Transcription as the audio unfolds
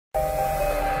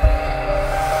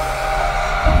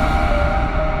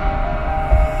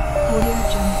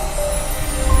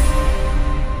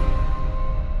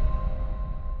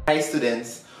Hi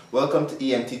students, welcome to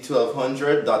EMT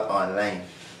 1200.online.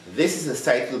 This is the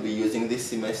site we'll be using this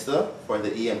semester for the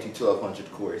EMT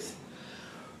 1200 course.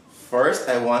 First,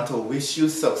 I want to wish you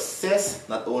success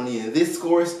not only in this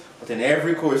course but in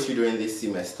every course you do in this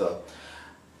semester.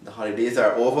 The holidays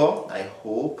are over. I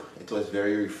hope it was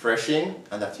very refreshing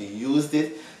and that you used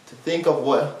it to think of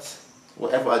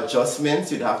whatever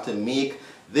adjustments you'd have to make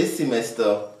this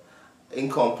semester in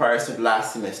comparison to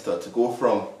last semester, to go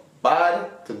from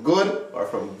bad to good, or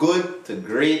from good to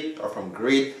great, or from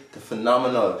great to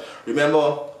phenomenal.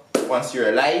 Remember, once you're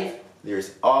alive,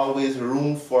 there's always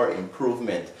room for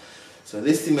improvement. So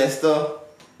this semester,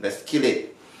 let's kill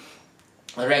it.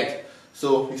 Alright,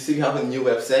 so you see we have a new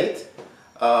website.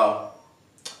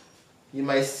 You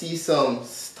might see some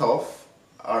stuff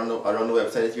around the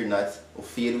website that you're not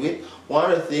familiar with.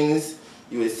 One of the things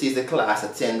you will see is the class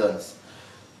attendance.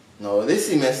 Now this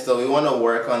semester we want to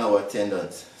work on our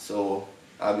attendance. So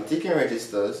I'll be taking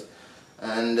registers,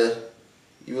 and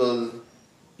you'll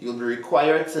be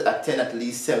required to attend at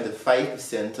least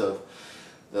 75% of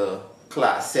the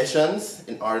class sessions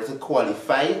in order to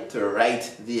qualify to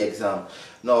write the exam.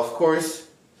 Now of course,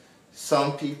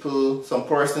 some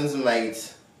persons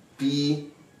might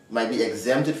be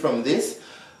exempted from this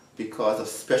because of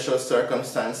special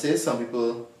circumstances. Some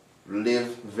people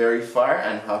live very far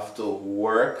and have to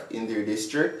work in their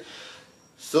district.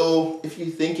 So if you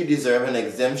think you deserve an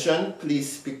exemption,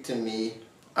 please speak to me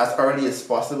as early as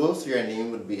possible so your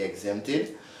name would be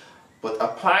exempted. But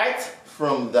apart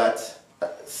from that,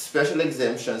 special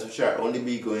exemptions which will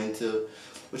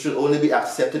only be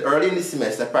accepted early in the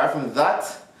semester, apart from that,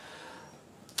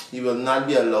 you will not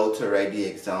be allowed to write the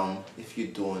exam if you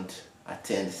don't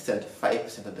attend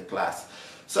 75% of the class.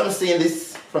 So I'm saying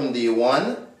this from day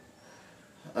one,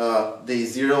 day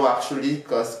zero actually,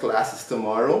 because class is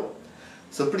tomorrow.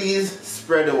 So please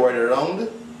spread the word around.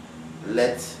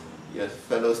 Let your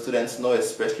fellow students know,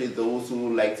 especially those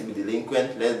who like to be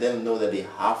delinquent, let them know that they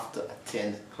have to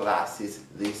attend classes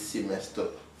this semester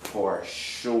for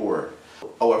sure.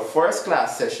 Our first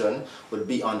class session would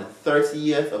be on the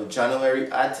 30th of January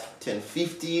at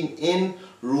 10:15 in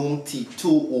room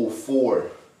T204.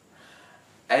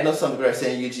 I know some people are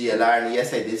saying UGLR, and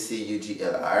yes, I did say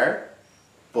UGLR,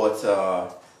 but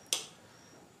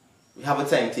we have a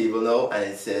timetable now and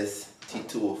it says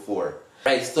T204.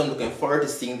 Right, so I'm looking forward to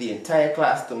seeing the entire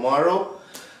class tomorrow.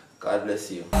 God bless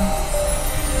you.